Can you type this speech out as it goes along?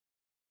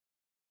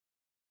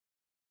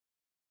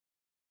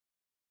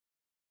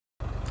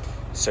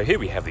So here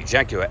we have the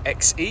Jaguar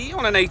XE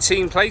on an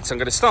 18 plate. I'm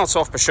going to start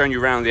off by showing you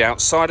around the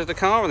outside of the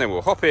car, and then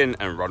we'll hop in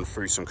and run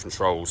through some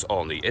controls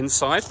on the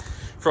inside.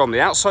 From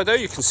the outside though,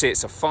 you can see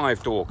it's a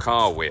 5-door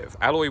car with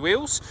alloy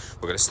wheels.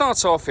 We're going to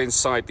start off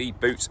inside the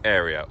boot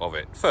area of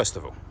it first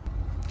of all.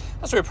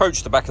 As we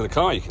approach the back of the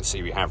car, you can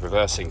see we have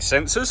reversing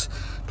sensors.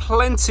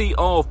 Plenty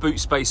of boot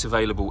space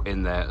available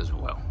in there as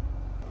well.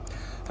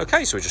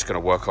 Okay, so we're just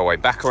going to work our way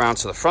back around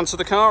to the front of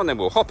the car, and then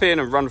we'll hop in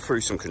and run through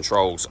some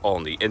controls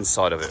on the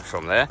inside of it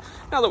from there.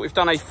 Now that we've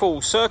done a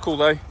full circle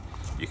though,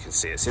 you can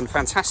see it's in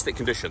fantastic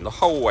condition the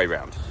whole way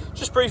round.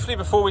 Just briefly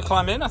before we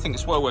climb in, I think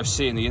it's well worth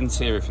seeing the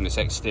interior from this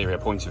exterior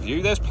point of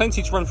view. There's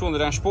plenty to run through on the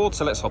dashboard,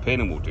 so let's hop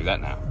in and we'll do that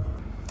now.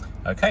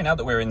 Okay, now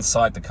that we're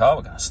inside the car,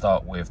 we're going to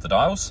start with the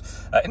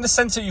dials. In the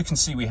centre, you can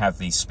see we have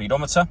the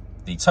speedometer,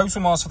 the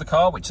total miles for the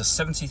car, which is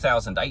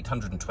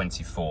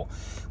 70,824.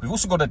 We've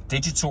also got a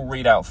digital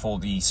readout for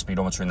the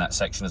speedometer in that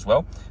section as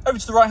well. Over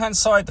to the right-hand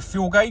side, the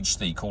fuel gauge,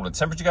 the coolant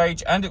temperature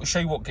gauge, and it will show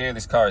you what gear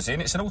this car is in.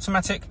 It's an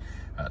automatic,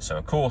 so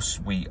of course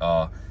we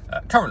are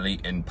currently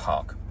in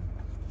park.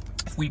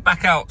 If we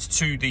back out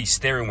to the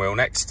steering wheel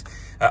next,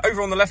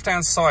 over on the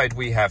left-hand side,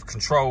 we have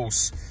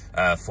controls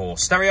for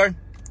stereo,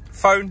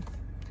 phone,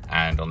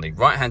 and on the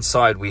right-hand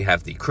side, we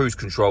have the cruise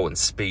control and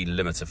speed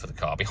limiter for the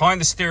car. Behind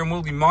the steering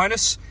wheel, the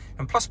minus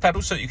and plus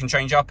pedals so that you can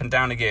change up and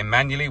down a gear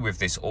manually with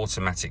this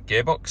automatic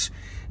gearbox.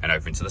 And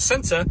over into the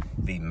center,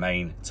 the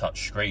main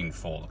touch screen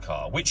for the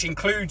car, which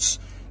includes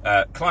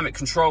climate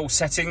control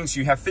settings.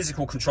 You have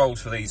physical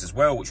controls for these as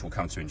well, which we'll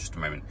come to in just a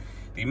moment.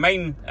 The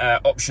main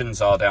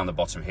options are down the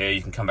bottom here.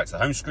 You can come back to the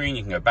home screen,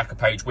 you can go back a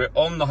page. We're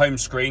on the home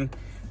screen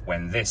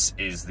when this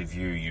is the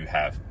view you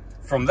have.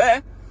 From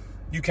there,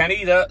 you can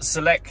either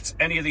select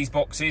any of these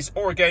boxes,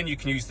 or again, you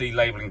can use the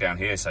labeling down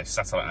here. So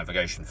satellite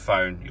navigation,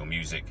 phone, your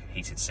music,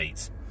 heated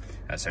seats.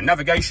 So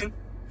navigation,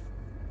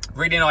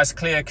 really nice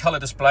clear color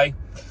display.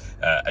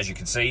 As you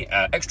can see,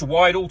 extra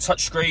wide, all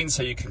touch screen,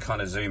 so you can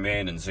kind of zoom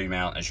in and zoom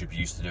out as you'd be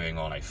used to doing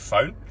on a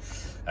phone.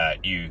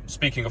 You,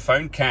 speaking of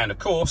phone, can of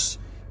course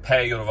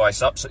pair your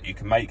device up so that you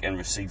can make and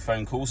receive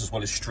phone calls, as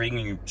well as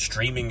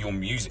streaming your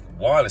music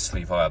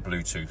wirelessly via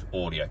Bluetooth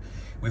audio.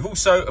 We've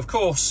also, of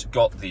course,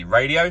 got the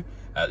radio.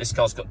 This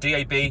car's got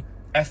DAB,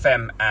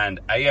 FM and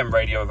AM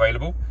radio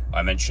available.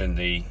 I mentioned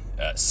the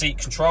seat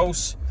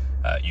controls.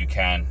 You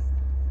can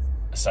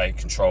say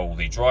control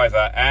the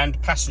driver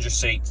and passenger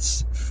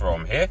seats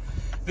from here.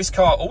 This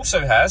car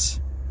also has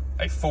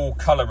a full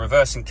color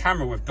reversing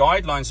camera with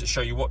guidelines that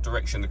show you what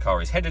direction the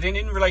car is headed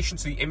in relation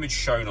to the image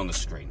shown on the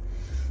screen.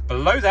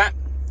 Below that,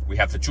 we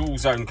have the dual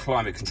zone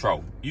climate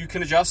control. You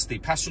can adjust the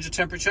passenger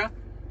temperature,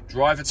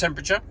 driver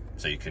temperature,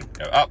 so you can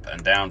go up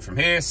and down from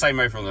here. Same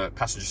over on the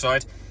passenger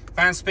side.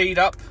 Fan speed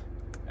up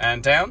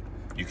and down.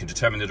 You can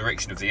determine the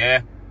direction of the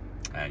air,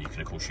 and you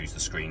can of course use the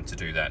screen to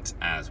do that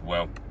as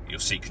well. Your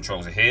seat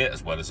controls are here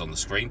as well as on the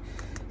screen.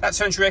 That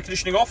turns your air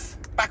conditioning off,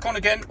 back on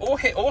again, or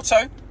hit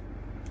auto.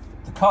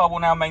 The car will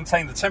now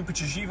maintain the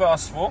temperatures you've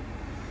asked for,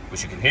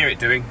 which you can hear it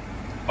doing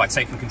by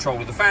taking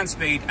control of the fan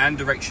speed and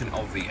direction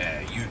of the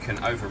air. You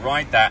can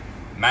override that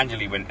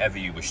manually whenever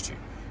you wish to.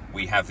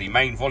 We have the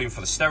main volume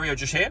for the stereo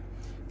just here,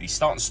 the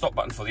start and stop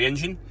button for the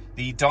engine,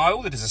 the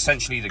dial that is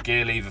essentially the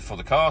gear lever for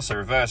the car, so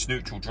reverse,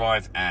 neutral,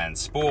 drive and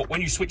sport.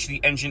 When you switch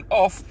the engine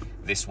off,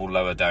 this will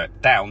lower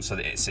down so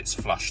that it sits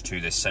flush to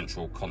this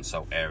central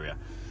console area.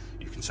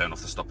 You can turn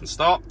off the stop and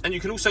start, and you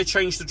can also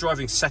change the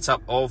driving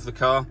setup of the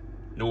car: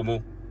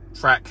 normal,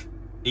 track,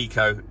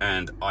 eco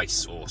and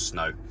ice or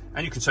snow.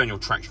 And you can turn your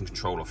traction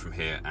control off from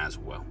here as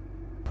well.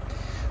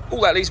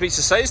 All that leaves me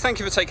to say is thank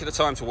you for taking the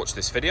time to watch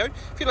this video.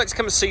 If you'd like to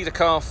come and see the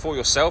car for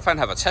yourself and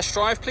have a test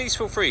drive, please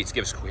feel free to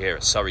give us a call here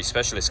at Surrey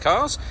Specialist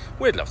Cars.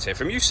 We'd love to hear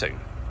from you soon.